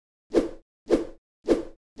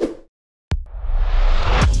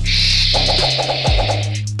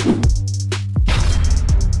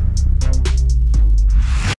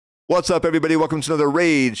What's up, everybody? Welcome to another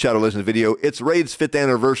Raid Shadow Legends video. It's Raid's 5th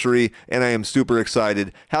anniversary, and I am super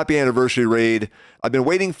excited. Happy anniversary, Raid. I've been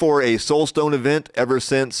waiting for a Soulstone event ever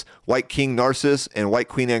since White King Narcissus and White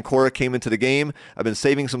Queen Ancora came into the game. I've been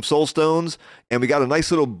saving some Soulstones, and we got a nice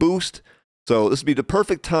little boost. So this would be the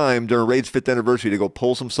perfect time during Raid's 5th anniversary to go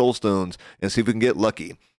pull some Soulstones and see if we can get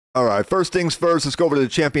lucky. All right, first things first, let's go over to the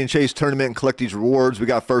Champion Chase tournament and collect these rewards. We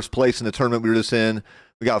got first place in the tournament we were just in.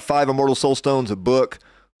 We got 5 Immortal Soulstones, a book.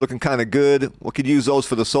 Looking kind of good. We could use those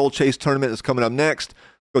for the Soul Chase tournament that's coming up next.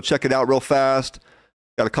 Go check it out real fast.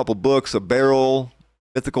 Got a couple books, a barrel,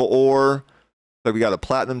 mythical ore. So we got a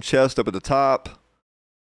platinum chest up at the top.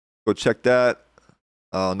 Go check that.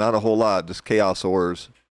 Not a whole lot, just chaos ores.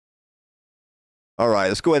 All right,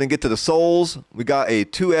 let's go ahead and get to the souls. We got a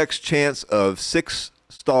 2x chance of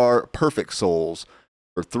 6-star perfect souls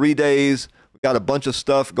for 3 days. We got a bunch of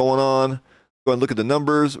stuff going on. Go ahead and look at the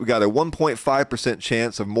numbers. We got a 1.5%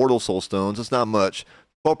 chance of mortal soulstones. That's not much.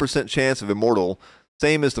 12% chance of immortal.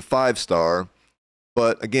 Same as the 5-star.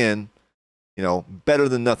 But again, you know, better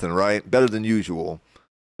than nothing, right? Better than usual.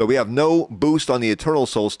 So we have no boost on the eternal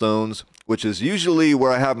soulstones, which is usually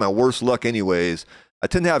where I have my worst luck anyways. I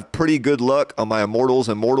tend to have pretty good luck on my immortals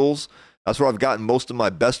and mortals. That's where I've gotten most of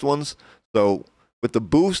my best ones. So with the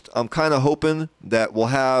boost, I'm kind of hoping that we'll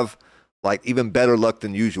have like even better luck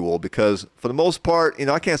than usual, because for the most part, you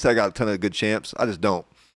know, I can't say I got a ton of good champs. I just don't.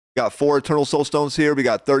 We got 4 Eternal Soulstones here. We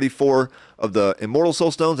got 34 of the Immortal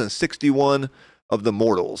Soulstones and 61 of the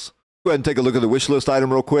Mortals. Go ahead and take a look at the wish list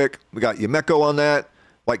item real quick. We got Yumeko on that,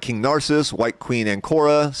 White King Narcissus, White Queen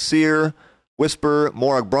Ancora, Seer, Whisper,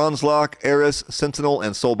 Morag Bronzelock, Eris, Sentinel,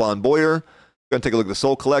 and Soulbond Boyer. Go ahead and take a look at the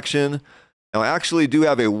Soul Collection. Now, I actually do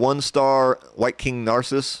have a 1-star White King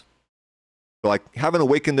Narcissus. So I haven't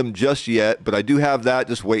awakened them just yet, but I do have that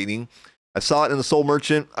just waiting. I saw it in the Soul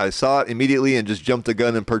Merchant. I saw it immediately and just jumped the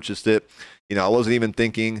gun and purchased it. You know, I wasn't even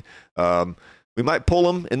thinking. We might pull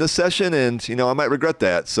them in this session, and, you know, I might regret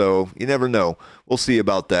that. So you never know. We'll see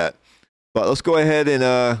about that. But let's go ahead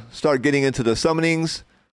and start getting into the summonings.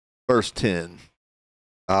 First 10.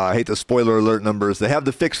 I hate the spoiler alert numbers. They have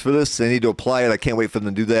the fix for this. They need to apply it. I can't wait for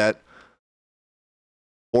them to do that.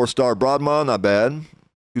 4-star Broadmaw, not bad.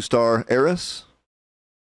 2-star Eris.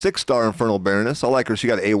 6-star Infernal Baroness. I like her. She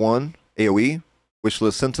got A1, AoE.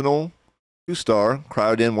 Wishlist Sentinel. 2-star.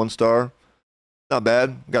 Cryoden, 1-star. Not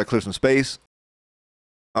bad. Got to clear some space.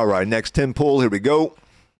 All right, next 10 pull. Here we go.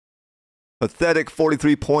 Pathetic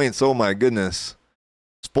 43 points. Oh my goodness.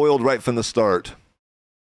 Spoiled right from the start.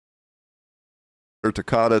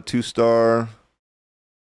 Urtakata, 2-star.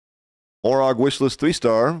 Morag Wishlist,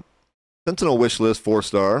 3-star. Sentinel Wishlist,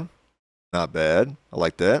 4-star. Not bad. I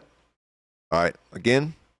like that. All right,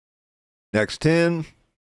 again. Next 10.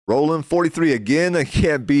 Rolling 43 again. I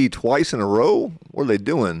can't be twice in a row. What are they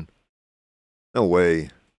doing? No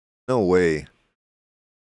way. No way.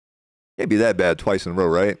 Can't be that bad twice in a row,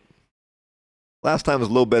 right? Last time was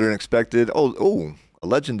a little better than expected. Oh, a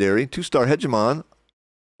legendary 2-star Hegemon.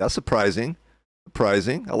 That's surprising.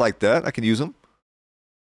 Surprising. I like that. I can use them.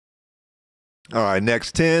 All right,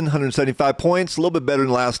 next 10. 175 points. A little bit better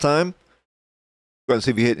than last time. Go ahead and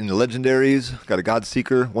see if you hit in the legendaries. Got a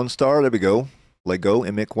Godseeker, 1-star. There we go. Lego,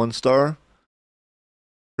 Immic, 1-star.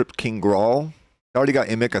 Crypt King Grawl. I already got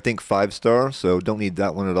Immic, I think 5-star, so don't need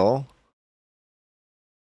that one at all.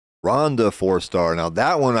 Rhonda, 4-star. Now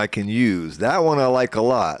that one I can use. That one I like a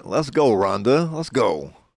lot. Let's go, Rhonda. Let's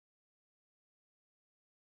go.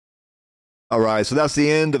 All right, so that's the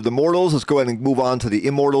end of the Mortals. Let's go ahead and move on to the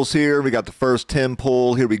Immortals here. We got the first 10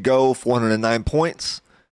 pull. Here we go. 409 points.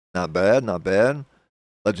 Not bad, not bad.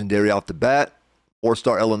 Legendary off the bat.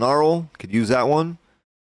 4-star Elenarl. Could use that one.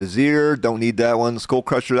 Vizier. Don't need that one. Skull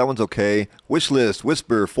Crusher. That one's okay. Wishlist.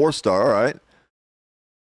 Whisper. 4-star. All right.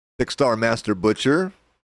 6-star Master Butcher.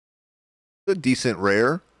 A decent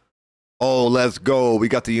rare. Oh, let's go. We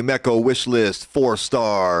got the Yumeko Wishlist.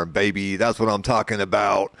 4-star, baby. That's what I'm talking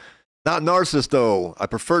about. Not Narcissus, though. I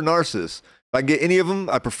prefer Narcissus. If I can get any of them,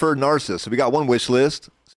 I prefer Narcissus. So we got one Wishlist.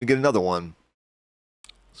 Let's get another one.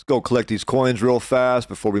 Let's go collect these coins real fast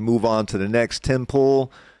before we move on to the next 10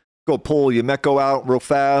 pull. Go pull Yumeko out real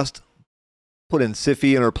fast. Put in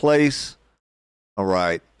Siffy in her place. All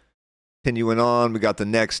right. Continuing on, we got the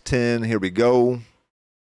next 10. Here we go.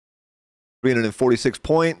 346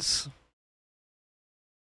 points.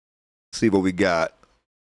 Let's see what we got.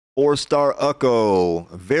 4-star Ukko.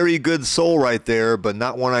 Very good soul right there, but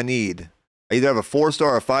not one I need. I either have a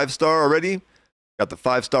 4-star or a 5-star already. Got the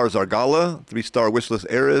 5-star Zargala, 3-star Wishless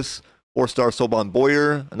Eris, 4-star Soulbond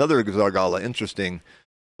Boyer, another Zargala. Interesting.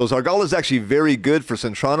 So Zargala is actually very good for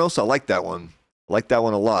Centranos. I like that one. I like that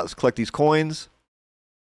one a lot. Let's collect these coins.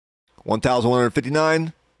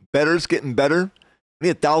 1,159. Better's getting better. We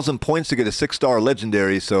need 1,000 points to get a 6-star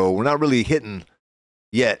legendary, so we're not really hitting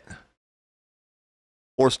yet.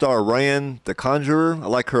 4-star Ryan, the Conjurer. I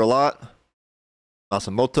like her a lot.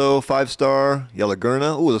 Masamoto, 5-star.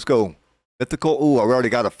 Yelagurna. Ooh, let's go. Mythical. Ooh, I already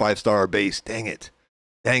got a 5-star base. Dang it.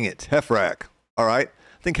 Dang it. Hefrak. All right.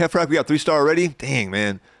 I think Hefrak, we got 3-star already. Dang,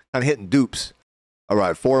 man. Kind of hitting dupes. All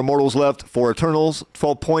right. 4 Immortals left. 4 Eternals.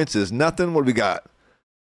 12 points is nothing. What do we got?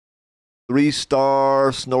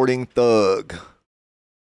 3-star Snorting Thug.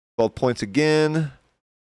 12 points again.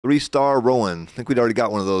 3-star Rowan. I think we'd already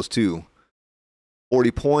got one of those too.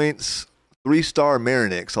 40 points. 3-star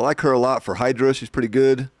Marinix. I like her a lot for Hydra. She's pretty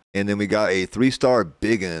good. And then we got a 3-star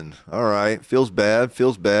Biggin. All right. Feels bad.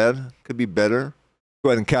 Feels bad. Could be better. Go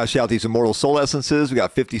ahead and cash out these Immortal Soul Essences. We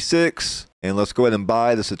got 56. And let's go ahead and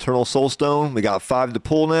buy this Eternal Soulstone. We got 5 to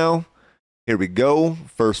pull now. Here we go.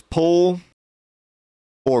 First pull.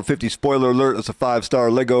 450 spoiler alert. That's a 5-star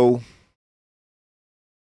Lego.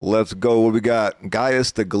 Let's go. What we got?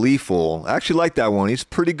 Gaius the Gleeful. I actually like that one. He's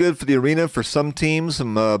pretty good for the arena for some teams,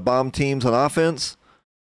 some bomb teams on offense.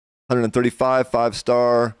 135,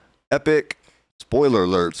 5-star Epic. Spoiler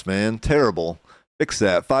alerts, man. Terrible. Fix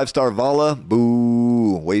that. 5-star Vala.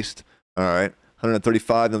 Boo. Waste. All right.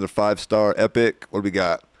 135, another 5-star Epic. What do we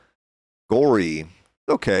got? Gory.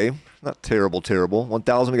 Okay. Not terrible, terrible.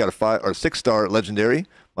 1,000. We got a 6-star Legendary.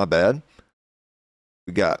 My bad.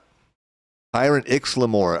 We got Tyrant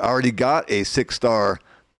Ixlamore. I already got a 6-star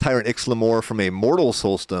Tyrant Ixlamore from a Mortal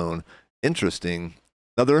Soulstone. Interesting.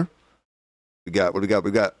 Another. What do we got?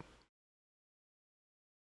 We got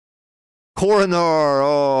Coronar.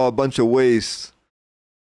 Oh, a bunch of waste.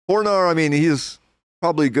 Coronar, I mean, he's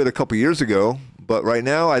probably good a couple years ago, but right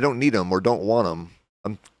now I don't need him or don't want him.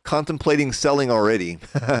 I'm contemplating selling already.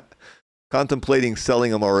 Contemplating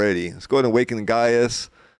selling him already. Let's go ahead and awaken Gaius.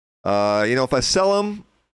 You know, if I sell him,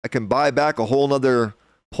 I can buy back a whole nother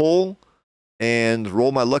pull and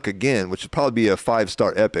roll my luck again, which would probably be a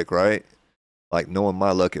 5-star Epic, right? Like, knowing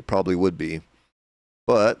my luck, it probably would be.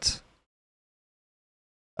 But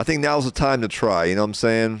I think now's the time to try, you know what I'm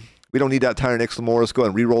saying? We don't need that Tyrant Ixlamore. Let's go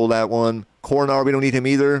ahead and re-roll that one. Coronar, we don't need him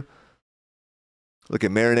either. Look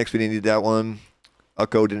at Marinix, we didn't need that one.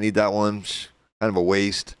 Ukko didn't need that one. Kind of a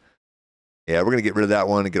waste. Yeah, we're going to get rid of that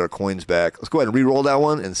one and get our coins back. Let's go ahead and re-roll that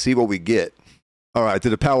one and see what we get. All right, to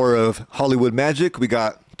the power of Hollywood magic, we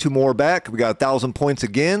got 2 more back. We got 1,000 points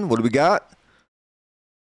again. What do we got?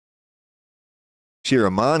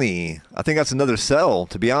 Shiramani. I think that's another sell,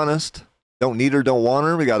 to be honest. Don't need her, don't want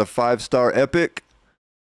her. We got a 5-star Epic.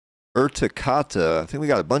 Urtikata. I think we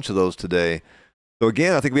got a bunch of those today. So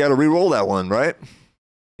again, I think we got to re-roll that one, right?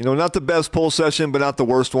 You know, not the best pull session, but not the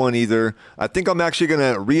worst one either. I think I'm actually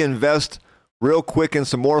going to reinvest real quick in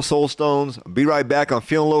some more Soulstones. Be right back. I'm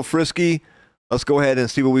feeling a little frisky. Let's go ahead and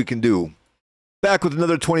see what we can do. Back with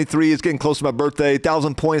another 23. It's getting close to my birthday.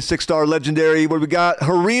 1,000 points, 6-star Legendary. What do we got?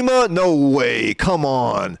 Harima? No way. Come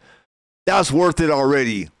on. That's worth it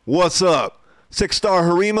already. What's up? 6-star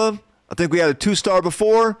Harima? I think we had a 2-star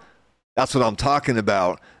before. That's what I'm talking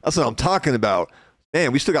about. That's what I'm talking about.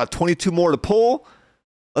 Man, we still got 22 more to pull.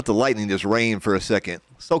 Let the lightning just rain for a second.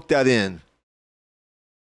 Soak that in.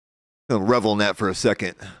 I'm going to revel in that for a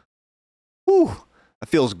second. Whew. That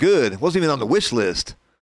feels good. It wasn't even on the wish list.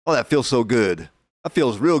 Oh, that feels so good. That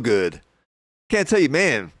feels real good. Can't tell you,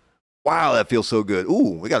 man. Wow, that feels so good.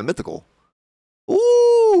 Ooh, we got a mythical.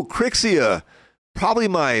 Ooh, Crixia. Probably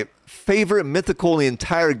my favorite mythical in the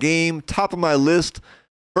entire game. Top of my list.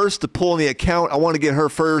 First to pull in the account. I want to get her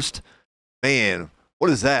first. Man, what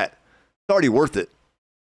is that? It's already worth it.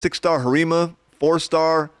 6-star Harima.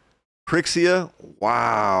 4-star Crixia.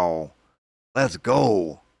 Wow. Let's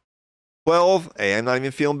go. 12. Hey, I'm not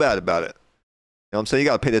even feeling bad about it. You know what I'm saying? You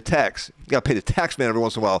got to pay the tax. You got to pay the tax man every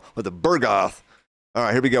once in a while with the Bergoth. All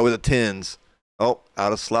right, here we go with the 10s. Oh,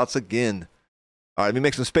 out of slots again. All right, let me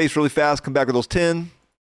make some space really fast. Come back with those 10.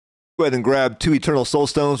 Go ahead and grab 2 Eternal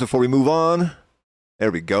Soulstones before we move on.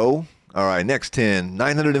 There we go. All right, next 10.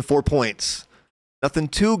 904 points. Nothing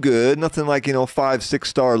too good. Nothing like, you know, 5,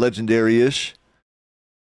 6-star Legendary-ish.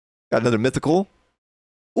 Got another mythical.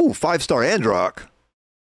 Ooh, 5-star Androck.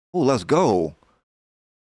 Ooh, let's go.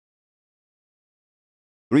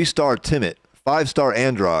 3-star Timid. 5-star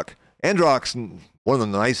Androck. Androck's one of the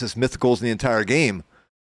nicest mythicals in the entire game.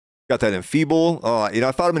 Got that Enfeeble. You know,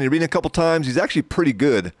 I fought him in the arena a couple times. He's actually pretty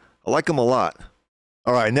good. I like him a lot.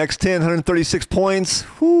 All right, next 10, 136 points.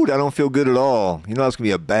 Whew, that don't feel good at all. You know, that's going to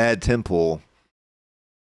be a bad 10 pull.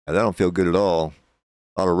 Yeah, that don't feel good at all.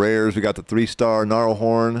 A lot of rares. We got the 3-star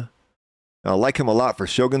Gnarlhorn. I like him a lot for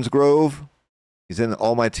Shogun's Grove. He's in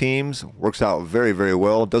all my teams. Works out very, very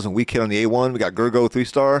well. Doesn't weak hit on the A1. We got Gergo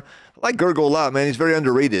 3-star. I like Gergo a lot, man. He's very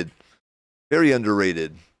underrated. Very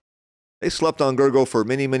underrated. They slept on Gergo for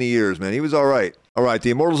many, many years, man. He was all right. All right, the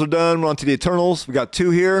Immortals are done. We're on to the Eternals. We got 2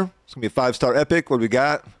 here. It's going to be a 5-star epic. What do we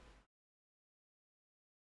got?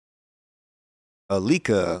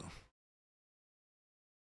 Alika.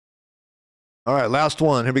 All right, last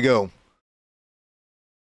one. Here we go.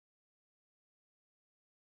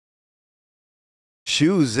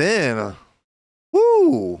 Shoes in.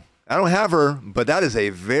 Woo! I don't have her, but that is a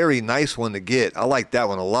very nice one to get. I like that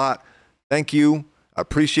one a lot. Thank you. I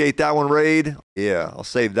appreciate that one, Raid. Yeah, I'll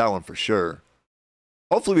save that one for sure.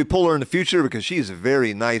 Hopefully we pull her in the future because she's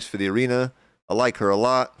very nice for the arena. I like her a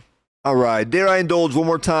lot. All right, dare I indulge one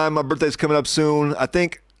more time? My birthday's coming up soon. I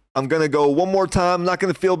think I'm going to go one more time. I'm not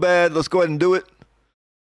going to feel bad. Let's go ahead and do it.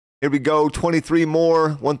 Here we go. 23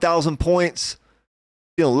 more. 1,000 points.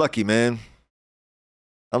 Feeling lucky, man.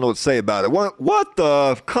 I don't know what to say about it. What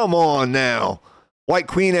the? Come on now. White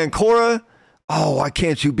Queen and Cora? Oh, why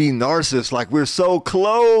can't you be Narcissus? Like, we're so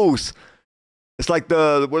close. It's like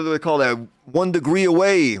the, what do they call that? 1 degree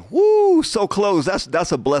away. Woo, so close.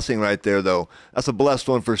 That's a blessing right there, though. That's a blessed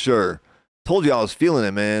one for sure. Told you I was feeling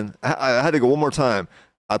it, man. I had to go one more time.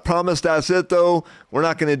 I promise that's it, though. We're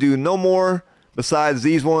not going to do no more besides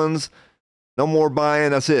these ones. No more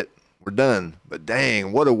buying. That's it. We're done. But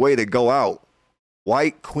dang, what a way to go out.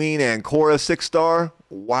 White Queen and Cora 6-star.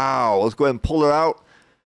 Wow. Let's go ahead and pull her out.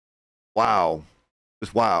 Wow.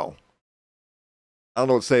 Just wow. I don't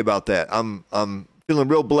know what to say about that. I'm feeling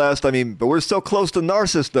real blessed. I mean, but we're so close to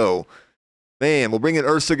Narcissus, though. Man, we'll bring in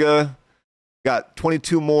Ursaga. Got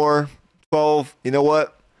 22 more. 12. You know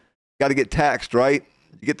what? Got to get taxed, right?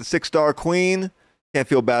 You get the 6-star queen. Can't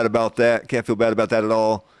feel bad about that. Can't feel bad about that at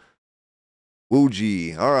all.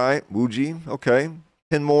 Wuji. All right. Wuji. Okay.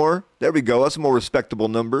 10 more. There we go. That's a more respectable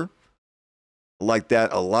number. I like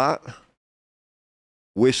that a lot.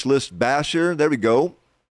 Wishlist Basher. There we go.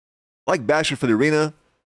 I like Basher for the arena.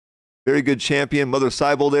 Very good champion. Mother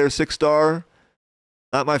Cybele there, 6-star.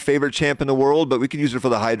 Not my favorite champ in the world, but we can use her for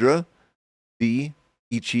the Hydra. D.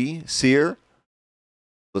 Ichi. Seer.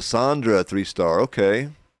 Lysandra, 3-star. Okay.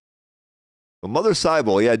 Well, Mother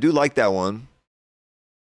Cybele. Yeah, I do like that one.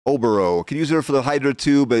 Obero. Can use her for the Hydra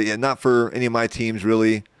too, but yeah, not for any of my teams,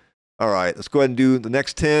 really. All right, let's go ahead and do the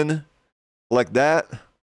next 10. Select that.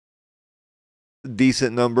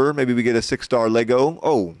 Decent number. Maybe we get a 6-star Lego.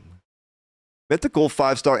 Oh. Mythical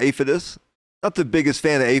 5-star Aphidus. Not the biggest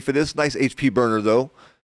fan of Aphidus. Nice HP burner, though.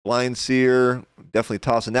 Blind Seer. Definitely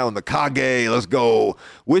tossing that one. Mikage. Let's go.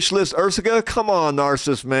 Wishlist Ursaga. Come on,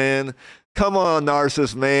 Narcissus, man. Come on,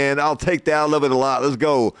 Narcissus, man. I'll take that. I love it a lot. Let's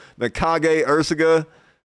go. Mikage, Ursaga.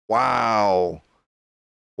 Wow.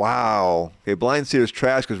 Wow. Okay, Blind Seer is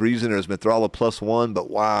trash because we're using her as Mithrala +1, but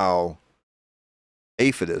wow.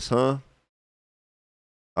 Aphidus, huh?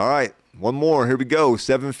 All right, one more. Here we go.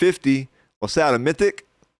 750. What's that? A mythic?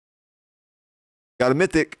 Got a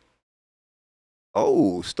mythic.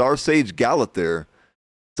 Oh, Star Sage Gallet there.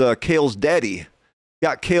 It's Kale's daddy.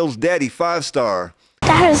 Got Kale's daddy, 5-star.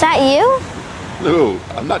 Dad, is that you? No,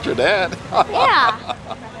 I'm not your dad. Yeah.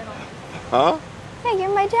 Huh? Yeah,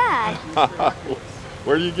 you're my dad.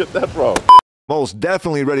 Where do you get that from? Most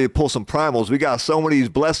definitely ready to pull some primals. We got so many of these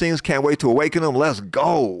blessings. Can't wait to awaken them. Let's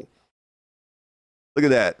go. Look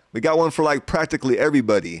at that. We got one for like practically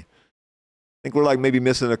everybody. I think we're like maybe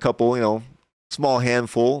missing a couple, you know, small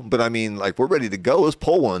handful. But I mean, like, we're ready to go. Let's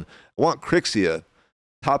pull one. I want Crixia.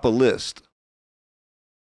 Top of list.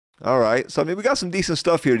 All right. So, I mean, we got some decent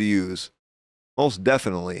stuff here to use. Most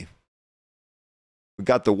definitely. We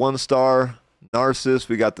got the 1-star Narcissus.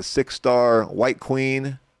 We got the 6-star White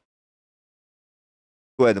Queen.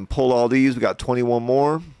 Go ahead and pull all these. We got 21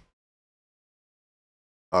 more.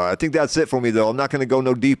 All right, I think that's it for me, though. I'm not going to go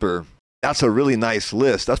no deeper. That's a really nice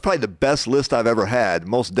list. That's probably the best list I've ever had.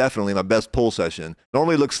 Most definitely my best pull session.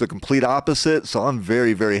 Normally looks the complete opposite, so I'm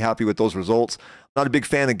very, very happy with those results. Not a big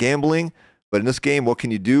fan of gambling, but in this game, what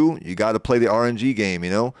can you do? You got to play the RNG game,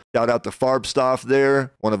 you know? Shout out to Farbstoff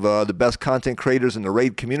there, one of the best content creators in the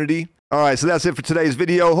raid community. All right, so that's it for today's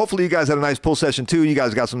video. Hopefully you guys had a nice pull session too. You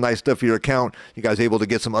guys got some nice stuff for your account. You guys able to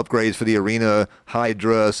get some upgrades for the arena,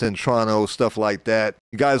 Hydra, Centrano, stuff like that.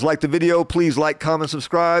 You guys like the video, please like, comment,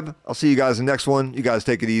 subscribe. I'll see you guys in the next one. You guys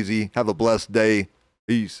take it easy. Have a blessed day.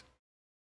 Peace.